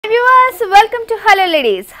viewers, welcome to Hello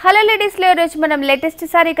Ladies. Hello Ladies లో రోజు మనం లేటెస్ట్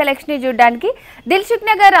సారీ కలెక్షన్ ని చూడడానికి Dilsukh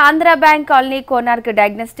Nagar Andhra bank colony Konark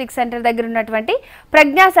diagnostic centre దగ్గర ఉన్నటువంటి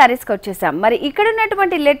ప్రజ్ఞా సారీస్ కి వచ్చేసాం. మరి ఇక్కడ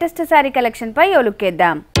ఉన్నటువంటి లేటెస్ట్ సారీ కలెక్షన్ పై ఓ లుక్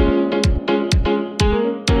చేద్దాం.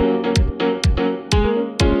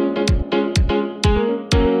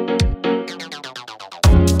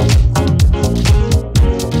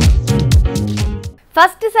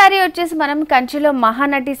 ఫస్ట్ సారీ వచ్చేసి మనం కంచిలో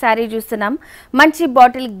మహానటి సారీ చూస్తున్నాం. మంచి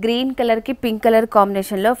బాటిల్ గ్రీన్ కలర్ కి పింక్ కలర్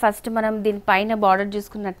కాంబినేషన్ లో ఫస్ట్ మనం దీని పైన బార్డర్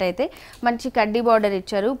చూసుకున్నట్టయితే మంచి కడ్డీ బార్డర్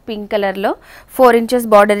ఇచ్చారు. పింక్ కలర్ లో 4 ఇంచెస్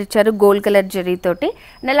బార్డర్ ఇచ్చారు గోల్డ్ కలర్ జరీ తోటి.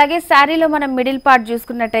 అలాగే సారీలో మనం మిడిల్ పార్ట్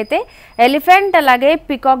చూసుకున్నట్టయితే ఎలిఫెంట్ అలాగే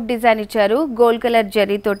పికాక్ డిజైన్ ఇచ్చారు గోల్డ్ కలర్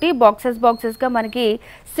జరీ తోటి. బాక్సెస్ గా మనకి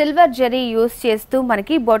సిల్వర్ జరీ యూస్ చేస్తూ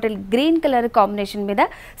మనకి బాటిల్ గ్రీన్ కలర్ కాంబినేషన్ మీద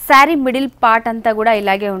సారీ మిడిల్ పార్ట్ అంతా కూడా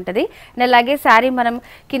ఇలాగే ఉంటుంది. అలాగే సారీ మనం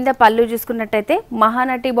కింద పళ్ళు చూసుకున్నట్టయితే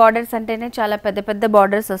మహానటి బార్డర్స్ అంటేనే చాలా పెద్ద పెద్ద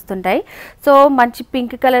బార్డర్స్ వస్తుంటాయి. సో మంచి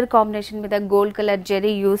పింక్ కలర్ కాంబినేషన్ మీద గోల్డ్ కలర్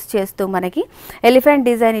జరీ యూస్ చేస్తూ మనకి ఎలిఫెంట్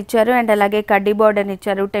డిజైన్ ఇచ్చారు అండ్ అలాగే కడ్డీ బార్డర్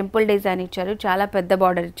ఇచ్చారు, టెంపుల్ డిజైన్ ఇచ్చారు, చాలా పెద్ద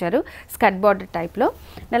బార్డర్ ఇచ్చారు స్కర్ట్ బార్డర్ టైప్లో.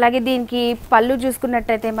 అలాగే దీనికి పళ్ళు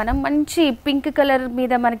చూసుకున్నట్టయితే మనం మంచి పింక్ కలర్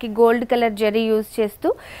మీద మనకి గోల్డ్ కలర్ జరీ యూస్ చేస్తూ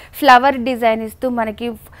ఫ్లవర్ డిజైన్ ఇస్తూ మనకి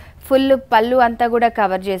ఫుల్ పళ్ళు అంతా కూడా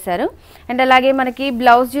కవర్ చేశారు. అండ్ అలాగే మనకి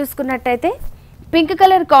బ్లౌజ్ చూసుకున్నట్టయితే పింక్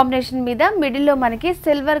కలర్ కాంబినేషన్ మీద మిడిల్లో మనకి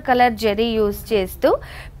సిల్వర్ కలర్ జరీ యూస్ చేస్తూ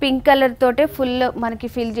పింక్ కలర్ తోటే ఫుల్ మనకి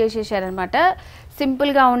ఫిల్ చేసేసారనమాట.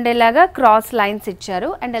 సింపుల్గా ఉండేలాగా క్రాస్ లైన్స్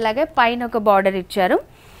ఇచ్చారు అండ్ అలాగే పైన ఒక బార్డర్ ఇచ్చారు.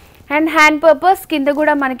 అండ్ హ్యాండ్ పర్పస్ కింద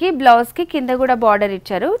కూడా మనకి బ్లౌజ్కి కింద కూడా బార్డర్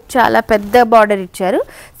ఇచ్చారు, చాలా పెద్ద బార్డర్ ఇచ్చారు.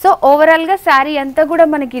 సో ఓవరాల్గా శారీ అంతా కూడా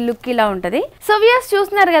మనకి లుక్ ఇలా ఉంటుంది. సో వ్యూయర్స్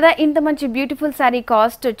చూస్తున్నారు కదా, ఇంత మంచి బ్యూటిఫుల్ శారీ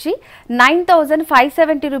కాస్ట్ వచ్చి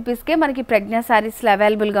 9570 రూపీస్కే మనకి ప్రజ్ఞా శారీస్లో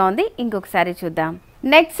అవైలబుల్గా ఉంది. ఇంకొక శారీ చూద్దాం.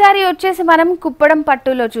 నెక్స్ట్ సారీ వచ్చేసి మనం కుప్పడం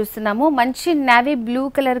పట్టులో చూస్తున్నాము. మంచి నేవీ బ్లూ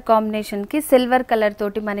కలర్ కాంబినేషన్ కి సిల్వర్ కలర్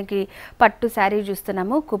తోటి మనకి పట్టు శారీ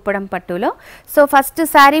చూస్తున్నాము కుప్పడం పట్టులో. సో ఫస్ట్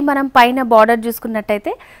శారీ మనం పైన బార్డర్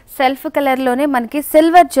చూసుకున్నట్టయితే సెల్ఫ్ కలర్ లోనే మనకి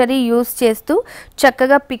సిల్వర్ జరీ యూస్ చేస్తూ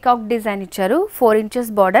చక్కగా పికాక్ డిజైన్ ఇచ్చారు. 4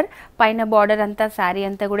 ఇంచెస్ బార్డర్, పైన బార్డర్ అంతా శారీ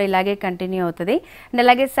అంతా కూడా ఇలాగే కంటిన్యూ అవుతుంది. అండ్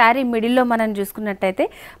అలాగే శారీ మిడిల్లో మనం చూసుకున్నట్టయితే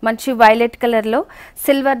మంచి వైలెట్ కలర్లో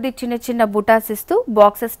సిల్వర్ది చిన్న చిన్న బుటాస్ ఇస్తూ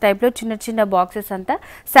బాక్సెస్ టైప్లో చిన్న చిన్న బాక్సెస్ అంతా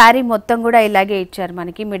శారీ మొత్తం కూడా ఇలాగే ఇచ్చారు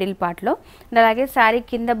మనకి మిడిల్ పార్ట్లో. అలాగే శారీ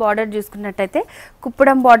కింద బార్డర్ చూసుకున్నట్టయితే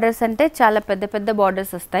కుప్పడం బార్డర్స్ అంటే చాలా పెద్ద పెద్ద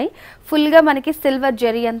బార్డర్స్ వస్తాయి. ఫుల్గా మనకి సిల్వర్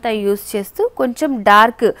జరీ అంతా యూస్ చేస్తూ కొంచెం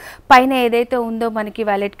డార్క్ పైన ఏదైతే ఉందో మనకి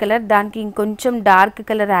వైలెట్ కలర్ దానికి ఇంకొంచెం డార్క్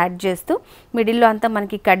కలర్ యాడ్ చేస్తూ మిడిల్లో అంతా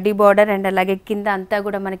మనకి కడ్డీ బార్డర్ అండ్ అలాగే కింద అంతా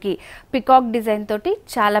కూడా మనకి పికాక్ డిజైన్ తోటి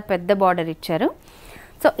చాలా పెద్ద బార్డర్ ఇచ్చారు.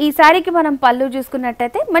 సో ఈ శారీకి మనం పళ్ళు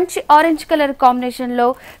చూసుకున్నట్టయితే మంచి ఆరెంజ్ కలర్ కాంబినేషన్లో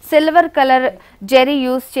సిల్వర్ కలర్ జెరీ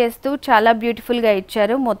యూస్ చేస్తూ చాలా బ్యూటిఫుల్గా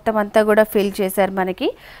ఇచ్చారు. మొత్తం అంతా కూడా ఫిల్ చేశారు మనకి.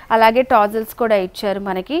 అలాగే టాజల్స్ కూడా ఇచ్చారు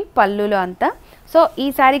మనకి పళ్ళులో అంతా. సో ఈ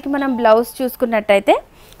శారీకి మనం బ్లౌజ్ చూసుకున్నట్టయితే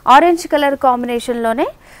ఆరెంజ్ కలర్ కాంబినేషన్లోనే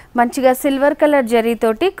మంచిగా silver colour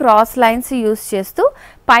జరీతోటి cross lines use చేస్తూ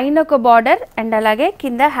పైన ఒక బార్డర్ అండ్ అలాగే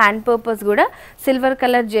కింద హ్యాండ్ పర్పస్ కూడా సిల్వర్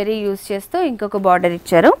కలర్ జరీ యూస్ చేస్తూ ఇంకొక బార్డర్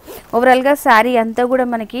ఇచ్చారు. ఓవరాల్గా శారీ అంతా కూడా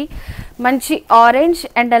మనకి మంచి ఆరెంజ్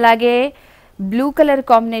అండ్ అలాగే బ్లూ కలర్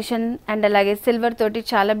కాంబినేషన్ అండ్ అలాగే సిల్వర్ తోటి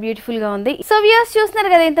చాలా బ్యూటిఫుల్గా ఉంది. సో వ్యూయర్స్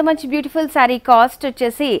చూస్తున్నారు కదా, ఇంత మంచి బ్యూటిఫుల్ శారీ కాస్ట్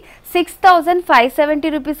వచ్చేసి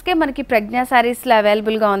 6570 రూపీస్కే మనకి ప్రజ్ఞా శారీస్లో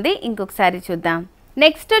అవైలబుల్గా ఉంది. ఇంకొక శారీ చూద్దాం.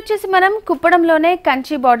 నెక్స్ట్ వచ్చేసి మనం కుప్పడంలోనే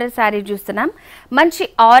కంచి బార్డర్ శారీ చూస్తున్నాం. మంచి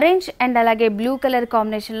ఆరెంజ్ అండ్ అలాగే బ్లూ కలర్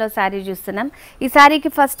కాంబినేషన్లో శారీ చూస్తున్నాం. ఈ శారీకి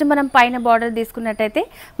ఫస్ట్ మనం పైన బార్డర్ తీసుకున్నట్టయితే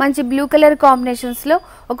మంచి బ్లూ కలర్ కాంబినేషన్స్లో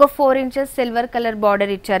ఒక 4 ఇంచెస్ సిల్వర్ కలర్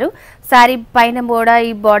బార్డర్ ఇచ్చారు. శారీ పైన కూడా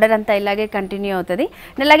ఈ బార్డర్ అంతా ఇలాగే కంటిన్యూ అవుతుంది.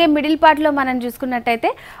 అలాగే మిడిల్ పార్ట్లో మనం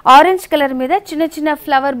చూసుకున్నట్టయితే ఆరెంజ్ కలర్ మీద చిన్న చిన్న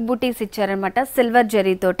ఫ్లవర్ బూటీస్ ఇచ్చారనమాట సిల్వర్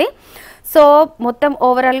జరీతోటి. సో మొత్తం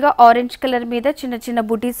ఓవరాల్గా ఆరెంజ్ కలర్ మీద చిన్న చిన్న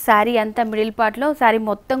బూటీస్ శారీ అంతా మిడిల్ పార్ట్లో శారీ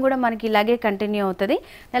మొత్తం కూడా మనకి ఇలాగే కంటిన్యూ అవుతుంది.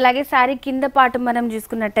 అలాగే శారీ కింద పార్ట్ మనం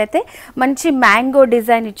చూసుకున్నట్టయితే మంచి మ్యాంగో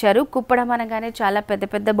డిజైన్ ఇచ్చారు. కుప్పడం అనగానే చాలా పెద్ద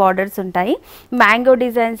పెద్ద బార్డర్స్ ఉంటాయి. మ్యాంగో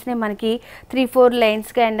డిజైన్స్ని మనకి 3-4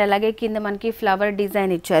 లైన్స్గా అండ్ అలాగే కింద మనకి ఫ్లవర్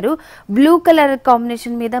డిజైన్ ఇచ్చారు. బ్లూ కలర్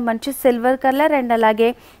కాంబినేషన్ మీద మంచి సిల్వర్ కలర్ అండ్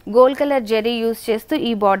అలాగే గోల్డ్ కలర్ జరీ యూస్ చేస్తూ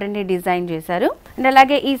ఈ బార్డర్ని డిజైన్ చేశారు. అండ్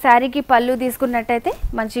అలాగే ఈ శారీకి పళ్ళు తీసుకున్నట్టయితే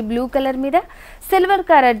మంచి బ్లూ కలర్ మీద సిల్వర్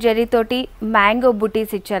కలర్ జరీతోటి మ్యాంగో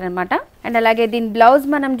బుటీస్ ఇచ్చారనమాట. అండ్ అలాగే దీని బ్లౌజ్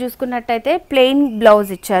మనం చూసుకున్నట్టయితే ప్లెయిన్ బ్లౌజ్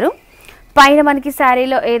ఇచ్చారు. పైన మనకి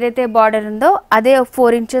శారీలో ఏదైతే బార్డర్ ఉందో అదే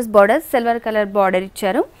 4 inches border silver colour border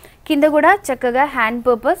ఇచ్చారు. కింద కూడా చక్కగా హ్యాండ్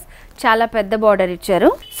పర్పస్ చాలా పెద్ద బార్డర్ ఇచ్చారు.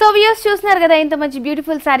 సో వ్యూస్ చూస్తున్నారు కదా ఇంత మంచి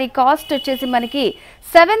బ్యూటిఫుల్ సారీ కాస్ట్ వచ్చేసి మనకి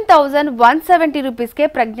 7170 రూపీస్ కే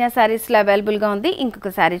ప్రజ్ఞా సారీస్ లో అవైలబుల్ గా ఉంది. ఇంకొక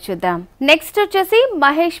సారీ చూద్దాం. నెక్స్ట్ వచ్చేసి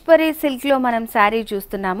మహేశ్వరి సిల్క్ లో మనం సారీ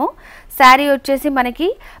చూస్తున్నాము. సారీ వచ్చేసి మనకి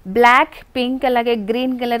బ్లాక్, పింక్ అలాగే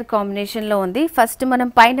గ్రీన్ కలర్ కాంబినేషన్ లో ఉంది. ఫస్ట్ మనం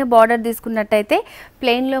పైన బార్డర్ తీసుకున్నట్టయితే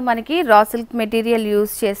ప్లెయిన్ లో మనకి రా సిల్క్ మెటీరియల్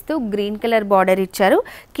యూస్ చేస్తూ గ్రీన్ కలర్ బార్డర్ ఇచ్చారు.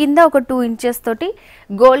 కింద ఒక 2 ఇంచెస్ తోటి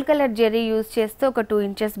గోల్డ్ కలర్ జెరీ యూస్ చేస్తూ ఒక 2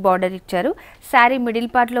 ఇంచెస్ బార్డర్ ఇచ్చారు. సారీ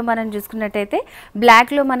మిడిల్ పార్ట్ లో మనం చూసుకున్నట్టయితే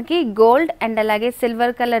బ్లాక్ లో మనకి గోల్డ్ అండ్ అలాగే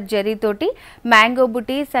సిల్వర్ కలర్ జెరీ తోటి మ్యాంగో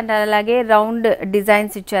బుటీస్ అండ్ అలాగే రౌండ్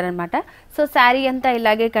డిజైన్స్ ఇచ్చారనమాట. సో శారీ అంతా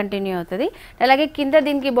ఇలాగే కంటిన్యూ అవుతుంది. అలాగే కింద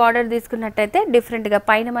దీనికి బార్డర్ తీసుకున్నట్టయితే డిఫరెంట్గా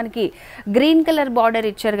పైన మనకి గ్రీన్ కలర్ బార్డర్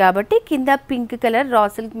ఇచ్చారు కాబట్టి కింద pink colour raw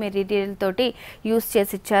silk material తోటి యూస్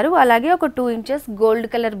చేసి ఇచ్చారు. అలాగే ఒక 2 inches gold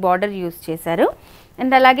colour border use చేశారు.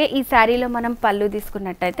 అండ్ అలాగే ఈ శారీలో మనం పళ్ళు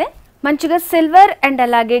తీసుకున్నట్టయితే మంచిగా సిల్వర్ అండ్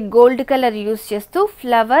అలాగే గోల్డ్ కలర్ యూస్ చేస్తూ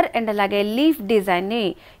ఫ్లవర్ అండ్ అలాగే లీఫ్ డిజైన్ని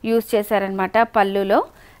యూస్ చేశారనమాట పళ్ళులో.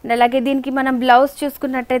 అండ్ అలాగే దీనికి మనం బ్లౌజ్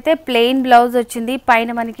చూసుకున్నట్టయితే ప్లెయిన్ బ్లౌజ్ వచ్చింది.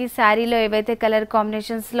 పైన మనకి శారీలో ఏవైతే కలర్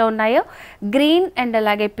కాంబినేషన్స్లో ఉన్నాయో గ్రీన్ అండ్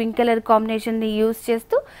అలాగే పింక్ కలర్ కాంబినేషన్ని యూస్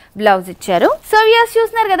చేస్తూ బ్లౌజ్ ఇచ్చారు. సో వ్యూయర్స్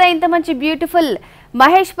చూస్తున్నారు కదా ఇంత మంచి beautiful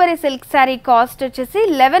Maheshwari silk sari cost వచ్చేసి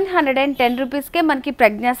 1110 రూపీస్కే మనకి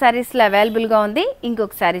ప్రజ్ఞా శారీస్లో అవైలబుల్గా ఉంది.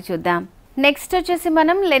 ఇంకొక శారీ చూద్దాం. నెక్స్ట్ వచ్చేసి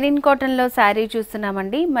మనం లెనిన్ కాటన్లో శారీ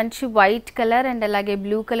చూస్తున్నామండి. మంచి వైట్ కలర్ అండ్ అలాగే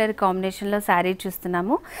బ్లూ కలర్ కాంబినేషన్లో శారీ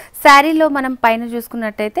చూస్తున్నాము. శారీలో మనం పైన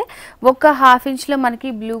చూసుకున్నట్టయితే ఒక 1/2 ఇంచ్లో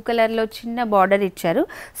మనకి బ్లూ కలర్లో చిన్న బార్డర్ ఇచ్చారు.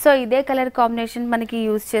 సో ఇదే కలర్ కాంబినేషన్ మనకి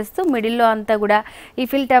యూస్ చేస్తూ మిడిల్లో అంతా కూడా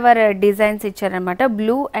ఈఫిల్ టవర్ డిజైన్స్ ఇచ్చారనమాట.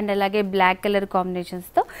 బ్లూ అండ్ అలాగే బ్లాక్ కలర్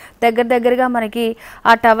కాంబినేషన్స్తో దగ్గరగా మనకి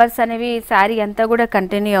ఆ టవర్స్ అనేవి శారీ అంతా కూడా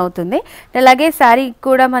కంటిన్యూ అవుతుంది. అలాగే శారీ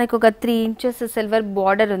కూడా మనకి ఒక 3 ఇంచెస్ సిల్వర్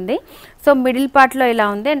బార్డర్ ఉంది. సో మిడిల్ పార్ట్లో ఇలా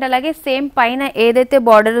ఉంది. అండ్ అలాగే సేమ్ పైన ఏదైతే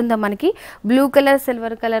బార్డర్ ఉందో మనకి బ్లూ కలర్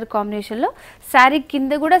సిల్వర్ కలర్ కాంబినేషన్లో శారీ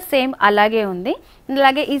కింద కూడా సేమ్ అలాగే ఉంది.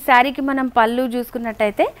 అలాగే ఈ శారీకి మనం పళ్ళు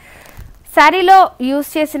చూసుకున్నట్టయితే శారీలో యూస్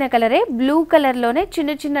చేసిన కలరే బ్లూ కలర్లోనే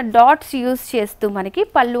చిన్న చిన్న డాట్స్ యూస్ చేస్తూ మనకి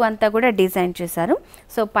పళ్ళు అంతా కూడా డిజైన్ చేశారు.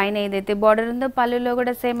 సో పైన ఏదైతే బార్డర్ ఉందో పళ్ళులో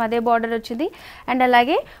కూడా సేమ్ అదే బార్డర్ వచ్చింది. అండ్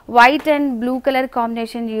అలాగే white and blue colour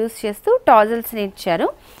combination use చేస్తూ టాజల్స్ని ఇచ్చారు.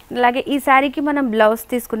 అలాగే ఈ శారీకి మనం బ్లౌజ్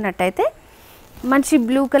తీసుకున్నట్టయితే మంచి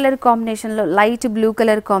బ్లూ కలర్ కాంబినేషన్లో లైట్ బ్లూ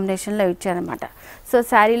కలర్ కాంబినేషన్లో ఇచ్చారనమాట. సో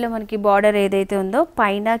శారీలో మనకి బార్డర్ ఏదైతే ఉందో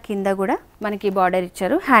పైన కింద కూడా మనకి బార్డర్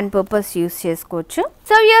ఇచ్చారు. హ్యాండ్ పర్పస్ యూస్ చేసుకోవచ్చు.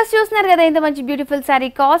 సో వ్యూయర్స్ చూస్తున్నారు కదా ఇంత మంచి బ్యూటిఫుల్ శారీ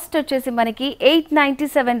కాస్ట్ వచ్చేసి మనకి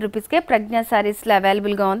 897 రూపీస్కే ప్రజ్ఞా శారీస్లో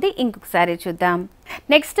అవైలబుల్గా ఉంది. ఇంకొక శారీ చూద్దాం.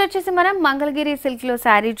 నెక్స్ట్ వచ్చేసి మనం మంగళగిరి సిల్క్లో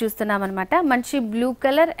శారీ చూస్తున్నాం అనమాట. మంచి బ్లూ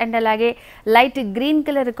కలర్ అండ్ అలాగే లైట్ గ్రీన్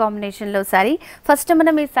కలర్ కాంబినేషన్లో శారీ. ఫస్ట్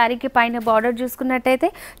మనం ఈ శారీకి పైన బార్డర్ చూసుకున్నట్టయితే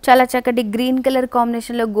చాలా చక్కటి గ్రీన్ కలర్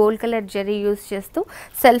కాంబినేషన్లో గోల్డ్ కలర్ జరీ యూస్ చేస్తూ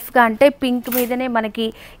సెల్ఫ్గా అంటే పింక్ మీదనే మనకి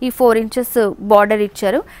ఈ 4 ఇంచెస్ బార్డర్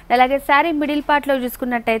ఇచ్చారు. అలాగే శారీ మిడిల్ పార్ట్లో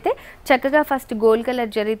చూసుకున్నట్టయితే చక్కగా ఫస్ట్ గోల్డ్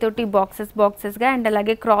కలర్ జరీతోటి బాక్సెస్గా అండ్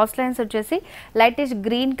అలాగే క్రాస్ లైన్స్ వచ్చేసి లైటిష్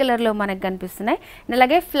గ్రీన్ కలర్లో మనకు కనిపిస్తున్నాయి.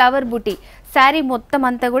 అలాగే ఫ్లవర్ బుటీ శారీ మొత్తం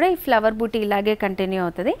అంతా కూడా ఈ ఫ్లవర్ బుటీ ఇలాగే కంటిన్యూ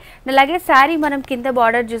అవుతుంది. అలాగే శారీ మనం కింద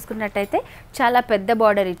బార్డర్ చూసుకున్నట్టయితే చాలా పెద్ద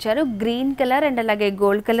బార్డర్ ఇచ్చారు. గ్రీన్ కలర్ అండ్ అలాగే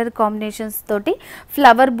గోల్డ్ కలర్ కాంబినేషన్స్ తోటి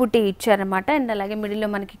ఫ్లవర్ బుటీ ఇచ్చారనమాట. అండ్ అలాగే మిడిల్లో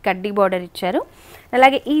మనకి కడ్డీ బార్డర్ ఇచ్చారు.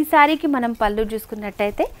 అలాగే ఈ శారీకి మనం పళ్ళు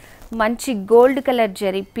చూసుకున్నట్టయితే మంచి gold colour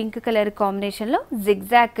zari pink colour కాంబినేషన్లో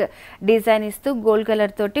జిగ్జాక్ డిజైన్ ఇస్తూ గోల్డ్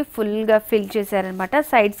కలర్ తోటి ఫుల్గా ఫిల్ చేశారనమాట.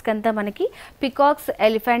 సైడ్స్కి అంతా మనకి పికాక్స్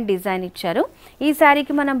ఎలిఫెంట్ డిజైన్ ఇచ్చారు. ఈ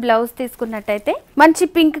శారీకి మనం బ్లౌజ్ తీసుకున్నట్టయితే మంచి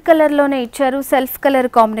పింక్ కలర్లోనే ఇచ్చారు. సెల్ఫ్ కలర్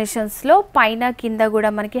కాంబినేషన్స్లో పైన కింద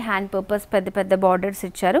కూడా మనకి హ్యాండ్ పర్పస్ పెద్ద బార్డర్స్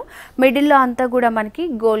ఇచ్చారు. మిడిల్లో అంతా కూడా మనకి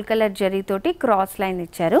గోల్డ్ కలర్ జరీ తోటి క్రాస్ లైన్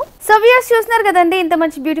ఇచ్చారు. సో వ్యూయర్స్ చూస్తున్నారు కదండి ఇంత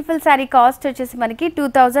మంచి బ్యూటిఫుల్ శారీ కాస్ట్ వచ్చేసి మనకి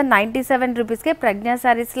 2097 రూపీస్కే ప్రజ్ఞా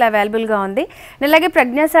శారీస్లో అవైలబుల్గా ఉంది. అలాగే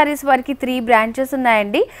ప్రజ్ఞా శారీస్ వారికి 3 బ్రాంచెస్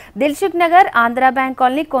ఉన్నాయండి. Dilsukh Nagar, Andhra bank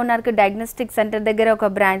colony, Konark diagnostic centre దగ్గర ఒక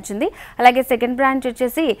బ్రాంచ్ ఉంది. అలాగే సెకండ్ బ్రాంచ్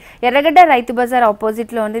వచ్చేసి ఎర్రగడ్డ రైతు బజార్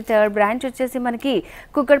ఆపోజిట్లో ఉంది. థర్డ్ బ్రాంచ్ వచ్చేసి మనకి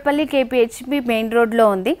కుక్కడపల్లి KPHB మెయిన్ రోడ్లో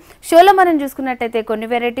ఉంది. షోలో మనం చూసుకున్నట్టయితే కొన్ని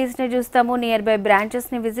వెరైటీస్ని చూస్తాము. నియర్ బై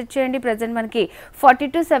బ్రాంచెస్ని విజిట్ చేయండి. ప్రజెంట్ మనకి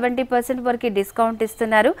 40 to 70% వరకు డిస్కౌంట్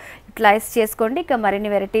ఇస్తున్నారు. యూటిలైజ్ చేసుకోండి. ఇక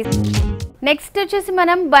మరిన్ని వెరైటీస్. నెక్స్ట్ వచ్చేసి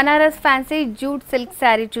మనం Banaras fancy jute silk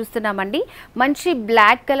sari చూస్తున్నామండి. మంచి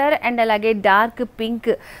బ్లాక్ కలర్ అండ్ అలాగే డార్క్ పింక్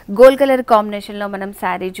గోల్డ్ కలర్ కాంబినేషన్లో మనం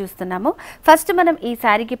శారీ చూస్తున్నాము. ఫస్ట్ మనం ఈ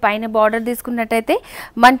శారీకి పైన బార్డర్ తీసుకున్నట్టయితే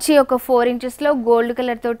మంచి ఒక 4 ఇంచెస్లో గోల్డ్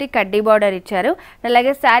కలర్ తోటి కడ్డీ బార్డర్ ఇచ్చారు.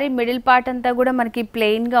 అలాగే శారీ మిడిల్ పార్ట్ అంతా కూడా మనకి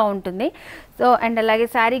ప్లెయిన్గా ఉంటుంది. సో అండ్ అలాగే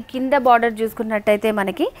శారీ కింద బార్డర్ చూసుకున్నట్టయితే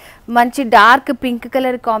మనకి మంచి డార్క్ పింక్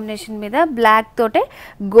కలర్ కాంబినేషన్ మీద బ్లాక్ తోటే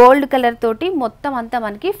గోల్డ్ కలర్ తోటి మొత్తం అంతా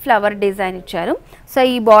మనకి ఫ్లవర్ డిజైన్ డిజైన్ ఇచ్చారు. సో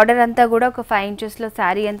ఈ బార్డర్ అంతా కూడా ఒక 5 ఇంచెస్లో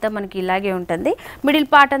శారీ అంతా మనకి ఇలాగే ఉంటుంది. మిడిల్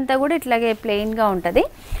పార్ట్ అంతా కూడా ఇట్లాగే ప్లెయిన్గా ఉంటుంది.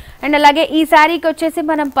 అండ్ అలాగే ఈ శారీకి వచ్చేసి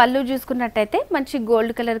మనం పళ్ళు చూసుకున్నట్టయితే మంచి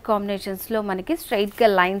గోల్డ్ కలర్ కాంబినేషన్స్లో మనకి స్ట్రైట్గా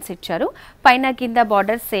లైన్స్ ఇచ్చారు. పైన కింద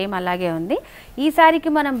బార్డర్ సేమ్ అలాగే ఉంది. ఈ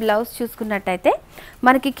శారీకి మనం బ్లౌజ్ చూసుకున్నట్టయితే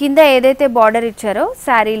మనకి కింద ఏదైతే బార్డర్ ఇచ్చారో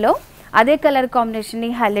శారీలో అదే కలర్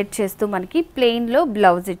కాంబినేషన్ని హైలైట్ చేస్తూ మనకి ప్లెయిన్లో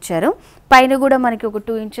బ్లౌజ్ ఇచ్చారు. పైన కూడా మనకి ఒక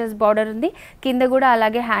 2 ఇంచెస్ బార్డర్ ఉంది. కింద కూడా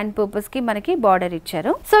అలాగే హ్యాండ్ పర్పస్కి మనకి బార్డర్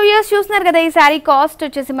ఇచ్చారు. సో వ్యూయర్స్ చూస్తున్నారు కదా, ఈ శారీ కాస్ట్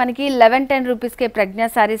వచ్చేసి మనకి 1110 రూపీస్కే ప్రజ్ఞా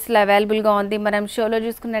శారీస్లో అవైలబుల్గా ఉంది. మనం షోలో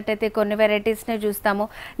చూసుకున్నట్టయితే కొన్ని వెరైటీస్నే చూస్తాము.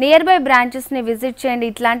 నియర్ బై బ్రాంచెస్ని విజిట్ చేయండి.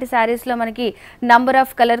 ఇట్లాంటి శారీస్లో మనకి number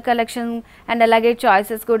of colour collection and అలాగే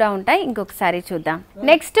చాయిసెస్ కూడా ఉంటాయి. ఇంకొక శారీ చూద్దాం.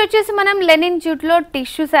 నెక్స్ట్ వచ్చేసి మనం లెనిన్ జూట్లో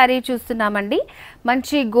టిష్యూ శారీ చూస్తున్నామండి.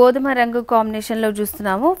 మంచి గోధుమ రంగు కాంబినేషన్లో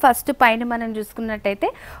చూస్తున్నాము. ఫస్ట్ పైన మనం చూసుకున్నట్టయితే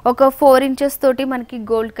ఒక 4 ఇంచెస్ తోటి మనకి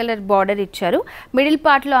గోల్డ్ కలర్ బార్డర్ ఇచ్చారు. మిడిల్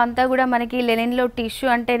పార్ట్లో అంతా కూడా మనకి లెనిన్లో టిష్యూ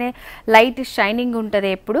అంటేనే లైట్ షైనింగ్ ఉంటుంది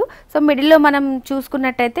ఎప్పుడు. సో మిడిల్లో మనం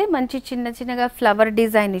చూసుకున్నట్టయితే మంచి చిన్నగా ఫ్లవర్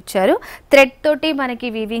డిజైన్ ఇచ్చారు. థ్రెడ్ తోటి మనకి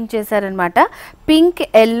వీవింగ్ చేశారనమాట. పింక్,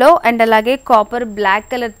 ఎల్లో అండ్ అలాగే కాపర్ బ్లాక్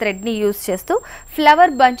కలర్ థ్రెడ్ని యూస్ చేస్తూ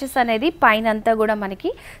ఫ్లవర్ బంచెస్ అనేది పైన అంతా కూడా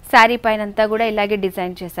మనకి శారీ పైన అంతా కూడా ఇలాగే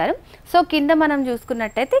డిజైన్ చేశారు. సో కింద మనం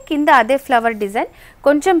చూసుకున్నట్టయితే కింద అదే ఫ్లవర్ డిజైన్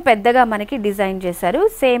కొంచెం పెద్దగా మనకి డిజైన్ చేశారు.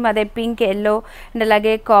 సేమ్ అదే పింక్, ఎల్లో అండ్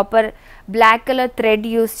అలాగే copper black colour thread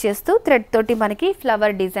use చేస్తూ థ్రెడ్ తోటి మనకి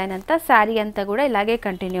ఫ్లవర్ డిజైన్ అంతా శారీ అంతా కూడా ఇలాగే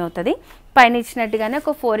కంటిన్యూ అవుతుంది. పైన ఇచ్చినట్టుగానే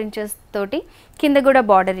ఒక 4 ఇంచెస్ తోటి కింద కూడా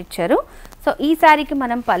బార్డర్ ఇచ్చారు. సో ఈ శారీకి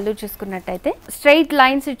మనం పళ్ళు చూసుకున్నట్టయితే స్ట్రైట్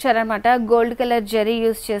లైన్స్ ఇచ్చారనమాట. గోల్డ్ కలర్ జరీ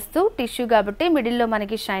యూస్ చేస్తూ టిష్యూ కాబట్టి మిడిల్లో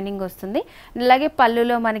మనకి షైనింగ్ వస్తుంది. అలాగే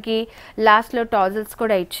పళ్ళులో మనకి లాస్ట్లో టాజల్స్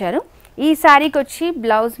కూడా ఇచ్చారు. ఈ శారీకి వచ్చి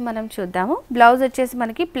బ్లౌజ్ మనం చూద్దాము. బ్లౌజ్ వచ్చేసి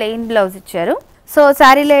మనకి ప్లెయిన్ బ్లౌజ్ ఇచ్చారు. సో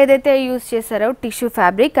శారీలో ఏదైతే యూస్ చేశారో టిష్యూ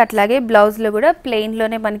ఫ్యాబ్రిక్ అట్లాగే బ్లౌజ్లో కూడా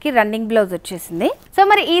ప్లెయిన్లోనే మనకి రన్నింగ్ బ్లౌజ్ వచ్చేసింది. సో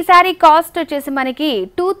మరి ఈ శారీ కాస్ట్ వచ్చేసి మనకి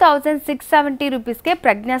 2670 రూపీస్కే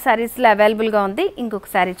ప్రజ్ఞా శారీస్లో అవైలబుల్గా ఉంది. ఇంకొక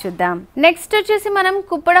శారీ చూద్దాం. నెక్స్ట్ వచ్చేసి మనం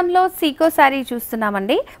కుప్పడంలో సీకో శారీ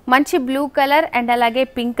చూస్తున్నామండి. మంచి బ్లూ కలర్ అండ్ అలాగే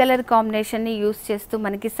పింక్ కలర్ కాంబినేషన్ని యూస్ చేస్తూ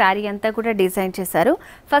మనకి శారీ అంతా కూడా డిజైన్ చేశారు.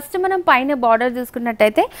 ఫస్ట్ మనం పైన బార్డర్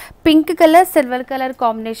చూసుకున్నట్టయితే పింక్ కలర్ సిల్వర్ కలర్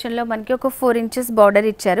కాంబినేషన్లో మనకి ఒక 4 ఇంచెస్ బార్డర్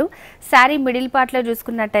ఇచ్చారు. శారీ మిడిల్ పార్ట్లో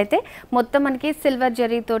చూసుకున్నట్టయితే మొత్తం మనకి సిల్వర్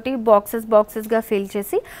జరీ తోటి బాక్సెస్గా ఫిల్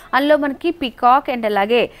చేసి అందులో మనకి పికాక్ అండ్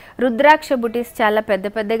అలాగే రుద్రాక్ష బుటీస్ చాలా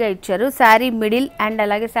పెద్దగా ఇచ్చారు. శారీ మిడిల్ అండ్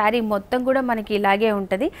అలాగే శారీ మొత్తం కూడా మనకి ఇలాగే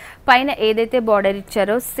ఉంటుంది. పైన ఏదైతే బార్డర్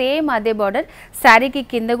ఇచ్చారో సేమ్ అదే బార్డర్ శారీకి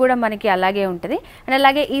కింద కూడా మనకి అలాగే ఉంటుంది. అండ్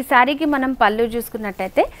అలాగే ఈ శారీకి మనం పళ్ళు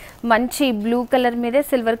చూసుకున్నట్టయితే మంచి బ్లూ కలర్ మీదే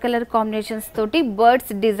సిల్వర్ కలర్ కాంబినేషన్స్ తోటి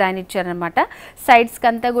బర్డ్స్ డిజైన్ ఇచ్చారనమాట. సైడ్స్కి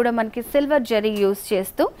అంతా కూడా మనకి సిల్వర్ జరీ యూస్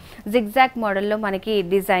చేస్తూ జిగ్జాగ్ మోడల్లో మనకి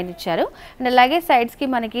డిజైన్ ఇచ్చారు. అండ్ అలాగే సైడ్స్కి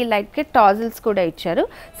మనకి లైట్ టాజిల్స్ కూడా ఇచ్చారు.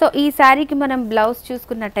 సో ఈ శారీకి మనం బ్లౌజ్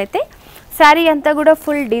చూసుకున్నట్టయితే శారీ అంతా కూడా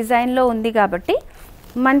ఫుల్ డిజైన్లో ఉంది కాబట్టి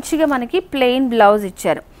మంచిగా మనకి ప్లెయిన్ బ్లౌజ్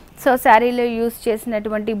ఇచ్చారు. సో శారీలో యూస్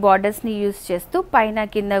చేసినటువంటి బార్డర్స్ని యూస్ చేస్తూ పైన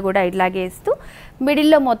కింద కూడా ఇలాగే ఇస్తూ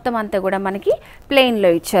మిడిల్లో మొత్తం అంతా కూడా మనకి ప్లెయిన్లో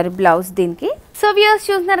ఇచ్చారు బ్లౌజ్ దీనికి. సో వ్యూయర్స్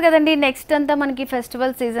చూస్తున్నారు కదండి, నెక్స్ట్ అంతా మనకి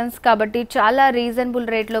ఫెస్టివల్ సీజన్స్ కాబట్టి చాలా రీజనబుల్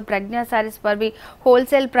రేట్లో ప్రజ్ఞా శారీస్ పర్వి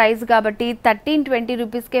హోల్సేల్ ప్రైస్ కాబట్టి 1320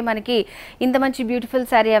 రూపీస్కే మనకి ఇంత మంచి బ్యూటిఫుల్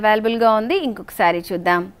శారీ అవైలబుల్గా ఉంది. ఇంకొక శారీ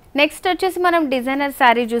చూద్దాం. నెక్స్ట్ వచ్చేసి మనం డిజైనర్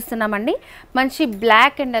శారీ చూస్తున్నామండి. మంచి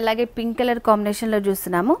బ్లాక్ అండ్ అలాగే పింక్ కలర్ కాంబినేషన్లో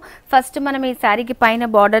చూస్తున్నాము. ఫస్ట్ మనం ఈ శారీకి పైన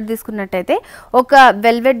బార్డర్ తీసుకున్నట్టయితే ఒక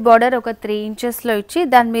వెల్వెట్ బార్డర్ ఒక 3 ఇంచెస్లో ఇచ్చి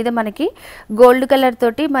దాని మీద మనకి గోల్డ్ కలర్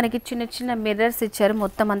తోటి మనకి చిన్న మిర్రర్స్ ఇచ్చారు.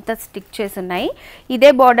 మొత్తం అంతా స్టిక్ చేసి ఉన్నాయి.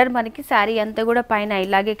 ఇదే బార్డర్ మనకి శారీ అంతా కూడా పైన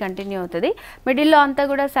ఇలాగే కంటిన్యూ అవుతుంది. మిడిల్లో అంతా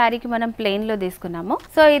కూడా శారీకి మనం ప్లెయిన్లో తీసుకున్నాము.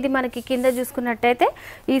 సో ఇది మనకి కింద చూసుకున్నట్టయితే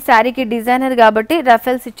ఈ శారీకి డిజైనర్ కాబట్టి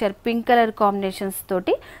రఫెల్స్ ఇచ్చారు పింక్ కలర్ కాంబినేషన్స్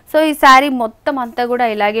తోటి. సో ఈ శారీ మొత్తం అంతా కూడా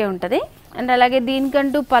ఇలాగే ఉంటుంది. అండ్ అలాగే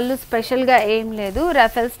దీనికంటూ పళ్ళు స్పెషల్గా ఏం లేదు,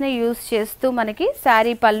 రఫెల్స్ని యూస్ చేస్తూ మనకి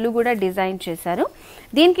శారీ పళ్ళు కూడా డిజైన్ చేశారు.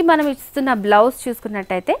 దీనికి మనం ఇస్తున్న బ్లౌజ్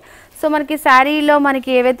చూసుకున్నట్టయితే సో మనకి శారీలో మనకి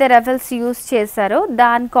ఏవైతే రఫెల్స్ యూస్ చేశారో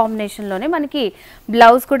దాని కాంబినేషన్లోనే మనకి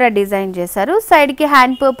బ్లౌజ్ కూడా డిజైన్ చేశారు. సైడ్కి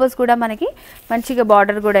హ్యాండ్ పర్పస్ కూడా మనకి మంచిగా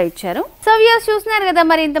బార్డర్ కూడా ఇచ్చారు. సో వ్యూయర్స్ చూస్తున్నారు కదా,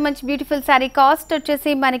 మరి ఇంత మంచి బ్యూటిఫుల్ శారీ కాస్ట్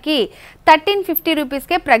వచ్చేసి మనకి 1350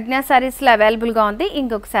 రూపీస్కే ప్రజ్ఞా శారీస్లో అవైలబుల్గా ఉంది.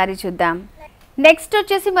 ఇంకొక శారీ చూద్దాం. నెక్స్ట్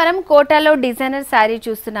వచ్చేసి మనం కోటాలో డిజైనర్ శారీ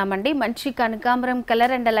చూస్తున్నామండి. మంచి కనకాంబరం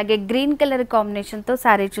కలర్ అండ్ అలాగే గ్రీన్ కలర్ కాంబినేషన్తో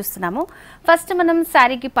శారీ చూస్తున్నాము. ఫస్ట్ మనం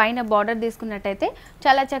శారీకి పైన బార్డర్ తీసుకున్నట్టయితే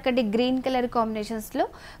చాలా చక్కటి green colour కాంబినేషన్స్లో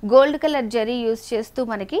gold colour zari use చేస్తూ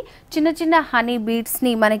మనకి చిన్న చిన్న హనీ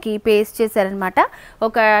బీడ్స్ని మనకి పేస్ట్ చేశారనమాట.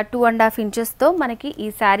 ఒక 2.5 ఇంచెస్తో మనకి ఈ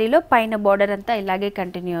శారీలో పైన బార్డర్ అంతా ఇలాగే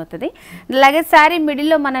కంటిన్యూ అవుతుంది. అలాగే శారీ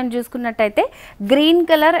మిడిల్లో మనం చూసుకున్నట్టయితే గ్రీన్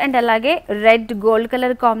కలర్ అండ్ అలాగే red gold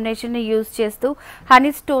colour combination use చేస్తూ హనీ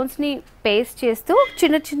స్టోన్స్ ని పేస్ట్ చేస్తూ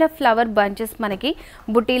చిన్న చిన్న ఫ్లవర్ బంచెస్ మనకి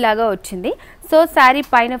బుటీ లాగా వచ్చింది. సో శారీ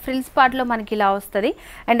పైన ఫ్రిల్స్ పార్ట్ లో మనకి ఇలా వస్తుంది.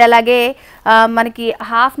 అండ్ అలాగే మనకి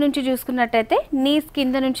హాఫ్ నుంచి చూసుకున్నట్టయితే నీస్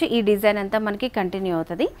కింద నుంచి ఈ డిజైన్ అంతా మనకి కంటిన్యూ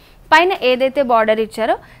అవుతుంది. పైన ఏదైతే బార్డర్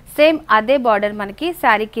ఇచ్చారో సేమ్ అదే బార్డర్ మనకి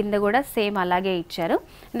శారీ కింద కూడా సేమ్ అలాగే ఇచ్చారు.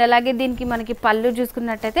 అండ్ అలాగే దీనికి మనకి పళ్ళు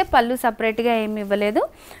చూసుకున్నట్టయితే పళ్ళు సపరేట్గా ఏమి ఇవ్వలేదు.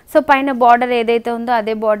 సో పైన బార్డర్ ఏదైతే ఉందో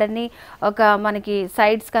అదే బార్డర్ని ఒక మనకి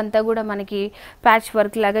సైడ్స్కి అంతా కూడా మనకి ప్యాచ్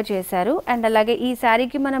వర్క్ లాగా చేశారు. అండ్ అలాగే ఈ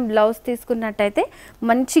శారీకి మనం బ్లౌజ్ తీసుకున్నట్టయితే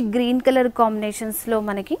మంచి గ్రీన్ కలర్ కాంబినేషన్స్లో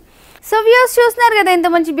మనకి. సో వ్యూస్ చూస్తున్నారు కదా ఎంత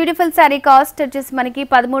మంచి బ్యూటిఫుల్ శారీ. కాస్ట్ వచ్చేసి మనకి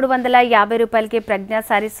 1350 రూపాయలకి ప్రజ్ఞా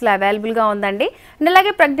శారీస్లో అవైలబుల్గా ఉందండి. అండ్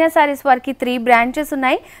అలాగే ప్రజ్ఞా శారీస్ వారికి 3 బ్రాంచెస్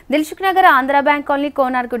ఉన్నాయి. Dilsukh Nagar Andhra bank colony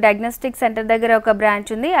కోనార్కు diagnostic centre దగ్గర ఒక బ్రాంచ్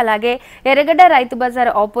ఉంది. అలాగే ఎర్రగడ్డ రైతు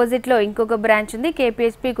బజార్ ఆపోజిట్లో ఇంకొక బ్రాంచ్ ఉంది.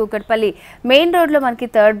 కేపీహెచ్పీ కూకట్పల్లి మెయిన్ రోడ్లో మనకి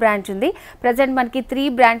 3rd బ్రాంచ్ ఉంది. ప్రజెంట్ మనకి 3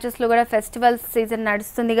 బ్రాంచెస్లో కూడా ఫెస్టివల్ సీజన్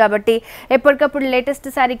నడుస్తుంది కాబట్టి ఎప్పటికప్పుడు లేటెస్ట్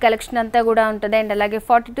శారీ కలెక్షన్ అంతా కూడా ఉంటుంది. అండ్ అలాగే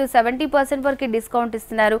 40 to 70% వరకు డిస్కౌంట్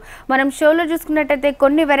ఇస్తున్నారు. మనం షోలో చూసుకున్నట్టయితే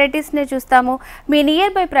కొన్ని వెరైటీస్నే చూస్తాము. మీ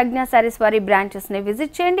నియర్ బై ప్రజ్ఞా శారీస్ వారి బ్రాంచెస్ని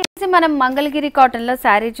విజిట్ చేయండి. మనం మంగళగిరి కాటన్లో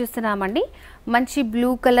శారీ చూస్తున్నామండి. మంచి బ్లూ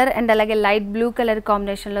కలర్ అండ్ అలాగే లైట్ బ్లూ కలర్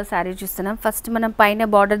కాంబినేషన్లో శారీ చూస్తున్నాం. ఫస్ట్ మనం పైన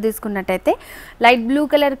బార్డర్ తీసుకున్నట్టయితే light blue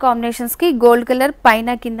colour కాంబినేషన్స్కి gold colour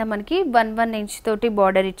పైన కింద మనకి 1 ఇంచ్ తోటి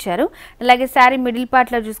బార్డర్ ఇచ్చారు. అలాగే శారీ మిడిల్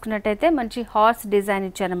పార్ట్లో చూసుకున్నట్టయితే మంచి హార్స్ డిజైన్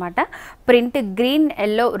ఇచ్చారనమాట. Print green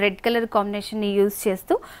yellow red colour కాంబినేషన్ని use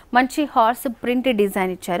చేస్తూ మంచి హార్స్ ప్రింట్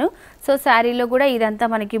డిజైన్ ఇచ్చారు. సో శారీలో కూడా ఇదంతా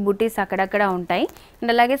మనకి బుటీస్ అక్కడక్కడ ఉంటాయి.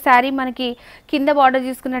 అండ్ అలాగే శారీ మనకి కింద బార్డర్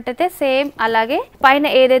చూసుకున్నట్టయితే సేమ్ అలాగే పైన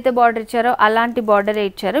ఏదైతే బార్డర్ ఇచ్చారో అలాంటి బార్డరే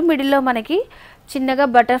ఇచ్చారు. మిడిల్లో మనకి చిన్నగా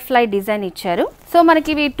బటర్ఫ్లై డిజైన్ ఇచ్చారు. సో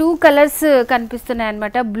మనకి ఇవి 2 కలర్స్ కనిపిస్తున్నాయి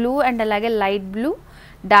అనమాట. బ్లూ అండ్ అలాగే light blue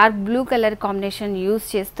dark blue colour combination use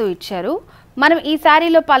చేస్తూ ఇచ్చారు. మనం ఈ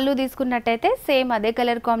శారీలో పళ్ళు తీసుకున్నట్టయితే సేమ్ అదే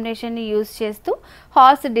కలర్ కాంబినేషన్ని యూజ్ చేస్తూ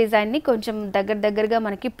హార్స్ డిజైన్ని కొంచెం దగ్గరగా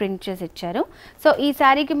మనకి ప్రింట్ చేసి ఇచ్చారు. సో ఈ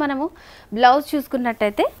శారీకి మనము బ్లౌజ్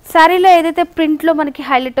చూసుకున్నట్టయితే శారీలో ఏదైతే ప్రింట్లో మనకి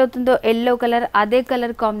హైలైట్ అవుతుందో ఎల్లో కలర్ అదే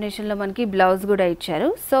కలర్ కాంబినేషన్లో మనకి బ్లౌజ్ కూడా ఇచ్చారు.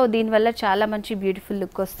 సో దీనివల్ల చాలా మంచి బ్యూటిఫుల్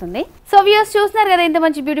లుక్ వస్తుంది. సో వ్యూస్ చూస్తున్నారు కదా ఇంత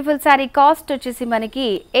మంచి బ్యూటిఫుల్ శారీ. కాస్ట్ వచ్చేసి మనకి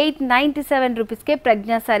 897 రూపీస్కే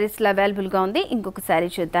ప్రజ్ఞా శారీస్లో అవైలబుల్గా ఉంది. ఇంకొక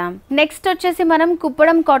శారీ చూద్దాం. నెక్స్ట్ వచ్చేసి మనం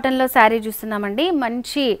కుప్పడం కాటన్లో శారీ చూస్తున్నామండి.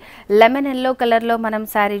 మంచి లెమన్ ఎల్లో కలర్లో మనం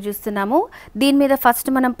శారీ చూస్తున్నాము. దీని మీద ఫస్ట్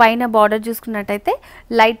మనం పైన బార్డర్ చూసుకున్నట్టయితే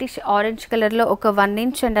లైటిష్ ఆరెంజ్ కలర్లో ఒక 1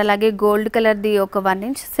 ఇంచ్ అండ్ అలాగే గోల్డ్ కలర్ది ఒక 1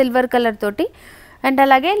 ఇంచ్ సిల్వర్ కలర్ తోటి అండ్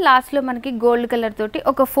అలాగే లాస్ట్లో మనకి గోల్డ్ కలర్ తోటి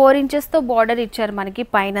ఒక 4 ఇంచెస్తో బార్డర్ ఇచ్చారు మనకి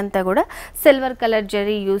పైనంతా కూడా సిల్వర్ కలర్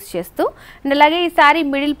జరీ యూజ్ చేస్తూ. అండ్ అలాగే ఈ శారీ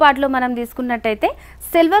మిడిల్ పార్ట్లో మనం తీసుకున్నట్టయితే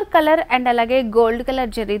సిల్వర్ కలర్ అండ్ అలాగే గోల్డ్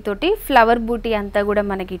కలర్ జరీ తోటి ఫ్లవర్ బూటీ అంతా కూడా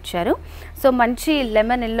మనకి ఇచ్చారు. సో మంచి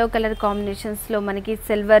లెమన్ ఎల్లో కలర్ కాంబినేషన్స్లో మనకి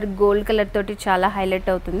సిల్వర్ గోల్డ్ కలర్ తోటి చాలా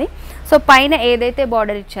హైలైట్ అవుతుంది. సో పైన ఏదైతే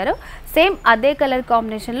బార్డర్ ఇచ్చారో సేమ్ అదే కలర్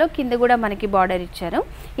కాంబినేషన్లో కింద కూడా మనకి బార్డర్ ఇచ్చారు.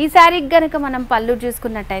 ఈ శారీకి కనుక మనం పళ్ళు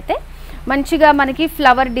చూసుకున్నట్టయితే మంచిగా మనకి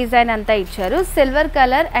ఫ్లవర్ డిజైన్ అంతా ఇచ్చారు. సిల్వర్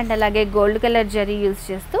కలర్ అండ్ అలాగే గోల్డ్ కలర్ జరీ యూజ్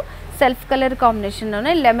చేస్తూ సెల్ఫ్ కలర్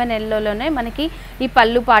కాంబినేషన్లోనే లెమన్ ఎల్లోలోనే మనకి ఈ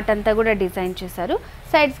పళ్ళు పార్ట్ అంతా కూడా డిజైన్ చేశారు.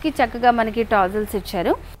 సైడ్స్కి చక్కగా మనకి టాజల్స్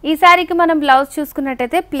ఇచ్చారు. ఈ శారీకి మనం బ్లౌజ్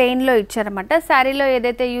చూసుకున్నట్టయితే ప్లెయిన్లో ఇచ్చారన్నమాట. శారీలో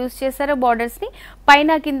ఏదైతే యూజ్ చేశారో బార్డర్స్ని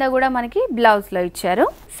పైన కింద కూడా మనకి బ్లౌజ్లో ఇచ్చారు.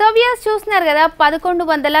 సో వ్యూయర్స్ చూస్తున్నారు కదా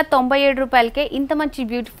 1197 రూపాయలకే ఇంత మంచి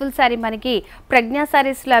బ్యూటిఫుల్ శారీ మనకి ప్రజ్ఞా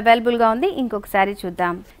శారీస్లో అవైలబుల్గా ఉంది. ఇంకొక శారీ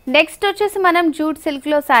చూద్దాం. నెక్స్ట్ వచ్చేసి మనం జూట్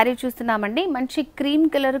సిల్క్లో శారీ చూస్తున్నామండి. మంచి క్రీమ్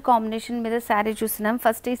కలర్ కాంబినేషన్ మీద శారీ చూస్తున్నాం.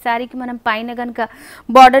 ఫస్ట్ ఈ శారీకి మనం పైన కనుక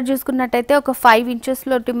బార్డర్ చూసుకున్నట్టయితే ఒక 5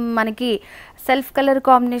 ఇంచెస్లో మనకి సెల్ఫ్ కలర్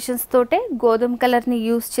కాంబినేషన్స్ తోటే గోధుమ కలర్ని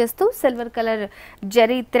యూస్ చేస్తూ సిల్వర్ కలర్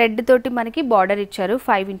జరీ థ్రెడ్ తోటి మనకి బార్డర్ ఇచ్చారు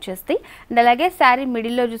 5 ఇంచెస్ది. అండ్ అలాగే శారీ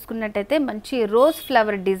మిడిల్లో చూసుకున్నట్టయితే మంచి రోజ్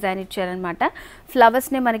ఫ్లవర్ డిజైన్ ఇచ్చారనమాట.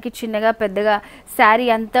 ఫ్లవర్స్ని మనకి చిన్నగా పెద్దగా శారీ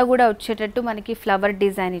అంతా కూడా వచ్చేటట్టు మనకి ఫ్లవర్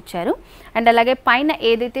డిజైన్ ఇచ్చారు. అండ్ అలాగే పైన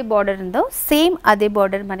ఏదైతే బార్డర్ ఉందో సేమ్ అదే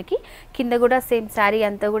బార్డర్ మనకి కింద కూడా సేమ్ శారీ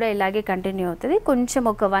అంతా కూడా ఇలాగే కంటిన్యూ అవుతుంది. కొంచెం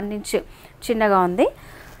ఒక 1 ఇంచ్ చిన్నగా ఉంది.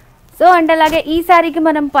 సో అండ్ అలాగే ఈ సారీకి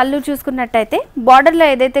మనం పళ్ళు చూసుకున్నట్టయితే బార్డర్లో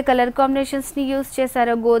ఏదైతే కలర్ కాంబినేషన్స్ని యూస్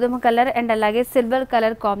చేశారో గోధుమ కలర్ అండ్ అలాగే సిల్వర్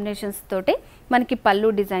కలర్ కాంబినేషన్స్ తోటి మనకి పళ్ళు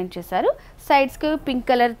డిజైన్ చేశారు. సైడ్స్కి పింక్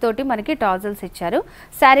కలర్ తోటి మనకి టాజల్స్ ఇచ్చారు.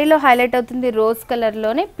 శారీలో హైలైట్ అవుతుంది రోజ్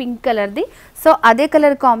కలర్లోనే పింక్ కలర్ది. సో అదే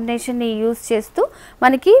కలర్ కాంబినేషన్ని యూస్ చేస్తూ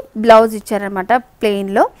మనకి బ్లౌజ్ ఇచ్చారనమాట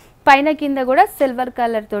ప్లెయిన్లో. పైన కింద కూడా సిల్వర్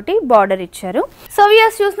కలర్ తోటి బార్డర్ ఇచ్చారు. సో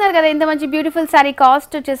వ్యూయర్స్ చూస్తున్నారు కదా ఇంత మంచి బ్యూటిఫుల్ శారీ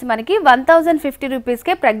కాస్ట్ వచ్చేసి మనకి 1050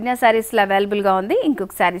 రూపీస్కే ప్రజ్ఞ శారీస్లో అవైలబుల్గా ఉంది.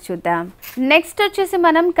 ఇంకొక శారీ చూద్దాం. నెక్స్ట్ వచ్చేసి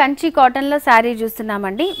మనం కంచి కాటన్లో శారీ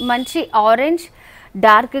చూస్తున్నామండి. మంచి ఆరెంజ్,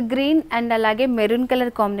 డార్క్ గ్రీన్ అండ్ అలాగే మెరూన్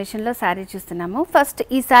కలర్ కాంబినేషన్లో శారీ చూస్తున్నాము. ఫస్ట్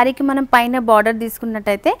ఈ శారీకి మనం పైన బార్డర్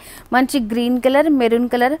తీసుకున్నట్టయితే మంచి green colour, maroon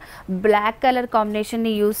colour, black colour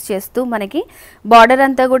కాంబినేషన్ని use చేస్తూ మనకి బార్డర్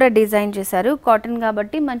అంతా కూడా డిజైన్ చేశారు. కాటన్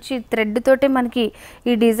కాబట్టి మంచి థ్రెడ్ తోటే మనకి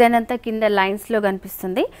ఈ డిజైన్ అంతా కింద లైన్స్లో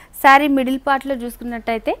కనిపిస్తుంది. శారీ మిడిల్ పార్ట్లో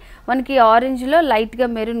చూసుకున్నట్టయితే మనకి ఆరెంజ్లో లైట్గా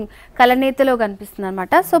మెరూన్ కలనేతలో కనిపిస్తుంది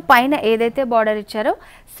అనమాట. సో పైన ఏదైతే బార్డర్ ఇచ్చారో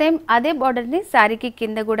సేమ్ అదే బార్డర్ని శారీకి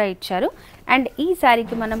కింద కూడా ఇచ్చారు. అండ్ ఈ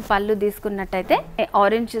శారీకి మనం పళ్ళు తీసుకున్నట్టయితే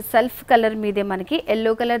ఆరెంజ్ సెల్ఫ్ కలర్ మీదే మనకి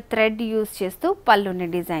ఎల్లో కలర్ థ్రెడ్ యూస్ చేస్తూ పళ్ళుని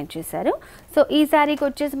డిజైన్ చేశారు. సో ఈ శారీకి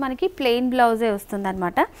వచ్చేసి మనకి ప్లెయిన్ బ్లౌజే వస్తుంది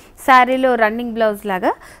అనమాట, శారీలో రన్నింగ్ బ్లౌజ్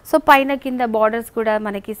లాగా. సో పైన కింద బార్డర్స్ కూడా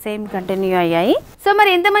మనకి సేమ్ కంటిన్యూ అయ్యాయి. సో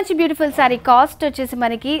మరి ఇంత మంచి బ్యూటిఫుల్ శారీ కాస్ట్ వచ్చేసి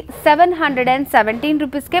మనకి 717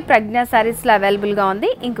 రూపీస్కే ప్రజ్ఞ శారీస్లో అవైలబుల్గా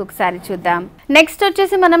ఉంది. ఇంకొక శారీ చూద్దాం. నెక్స్ట్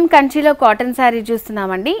వచ్చేసి మనం కంచిలో కాటన్ శారీ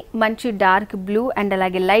చూస్తున్నామండి. మంచి డార్క్ బ్లూ అండ్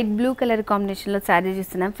అలాగే లైట్ బ్లూ కలర్ కాంబినేషన్లో శారీ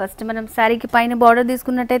చూస్తున్నాం. ఫస్ట్ మనం శారీకి పైన బార్డర్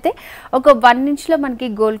తీసుకున్నట్టయితే ఒక 1 ఇంచ్లో మనకి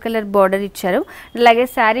గోల్డ్ కలర్ బార్డర్ ఇచ్చారు. అలాగే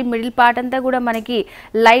శారీ మిడిల్ పార్ట్ అంతా కూడా మనకి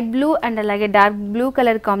లైట్ బ్లూ అండ్ అలాగే డార్క్ బ్లూ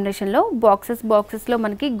కలర్ కాంబినేషన్లో బాక్సెస్లో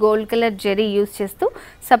మనకి గోల్డ్ కలర్ జెరీ యూస్ చేస్తూ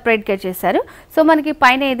సపరేట్గా చేశారు. సో మనకి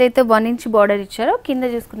పైన ఏదైతే 1 ఇంచ్ బార్డర్ ఇచ్చారో కింద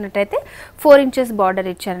చూసుకున్నట్టయితే 4 ఇంచెస్ బార్డర్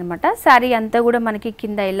ఇచ్చారనమాట. శారీ అంతా కూడా మనకి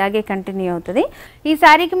కింద ఇలాగే కంటిన్యూ అవుతుంది. ఈ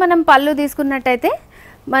శారీకి మనం పళ్ళు తీసుకున్నట్టయితే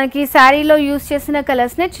మనకి శారీలో యూస్ చేసిన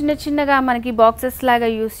కలర్స్నే చిన్న చిన్నగా మనకి బాక్సెస్ లాగా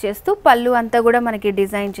యూస్ చేస్తూ పళ్ళు అంతా కూడా మనకి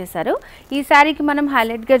డిజైన్ చేశారు. ఈ శారీకి మనం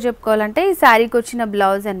హైలైట్గా చెప్పుకోవాలంటే ఈ శారీకి వచ్చిన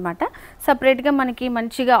బ్లౌజ్ అనమాట. సపరేట్గా మనకి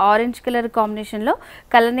మంచిగా ఆరెంజ్ కలర్ కాంబినేషన్లో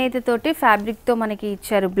కలనేతతోటి ఫ్యాబ్రిక్తో మనకి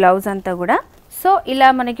ఇచ్చారు బ్లౌజ్ అంతా కూడా. సో ఇలా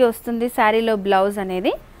మనకి వస్తుంది శారీలో బ్లౌజ్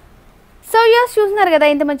అనేది. సో యూస్ చూస్తున్నారు కదా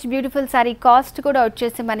ఇంత మంచి బ్యూటిఫుల్ శారీ కాస్ట్ కూడా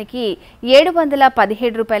వచ్చేసి మనకి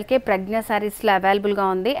 717 రూపాయలకే ప్రజ్ఞ శారీస్లో అవైలబుల్గా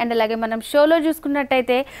ఉంది. అండ్ అలాగే మనం షోలో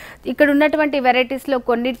చూసుకున్నట్టయితే ఇక్కడ ఉన్నటువంటి వెరైటీస్లో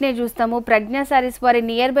కొన్నిటినే చూస్తాము. ప్రజ్ఞ శారీస్ వారి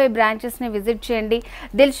నియర్ బై బ్రాంచెస్ని విజిట్ చేయండి.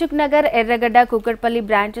 దిల్సుఖ్ నగర్, ఎర్రగడ్డ, కూకట్పల్లి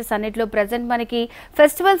బ్రాంచెస్ అన్నిట్లో ప్రజెంట్ మనకి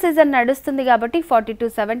ఫెస్టివల్ సీజన్ నడుస్తుంది కాబట్టి 40 to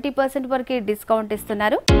 70% వరకు డిస్కౌంట్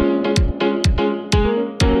ఇస్తున్నారు.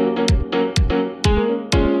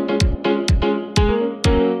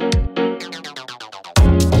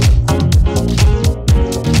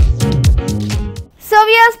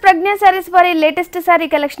 ప్రజ్ఞ శారీస్ వారి లేటెస్ట్ శారీ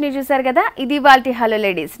కలెక్షన్ చూసారు కదా. ఇది వాల్టి హలో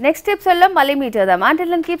లేడీస్. నెక్స్ట్ ఎపిసోడ్ లో మళ్ళీ మీట్ అవుదాం.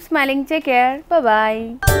 Until then keep smiling, take care, by by.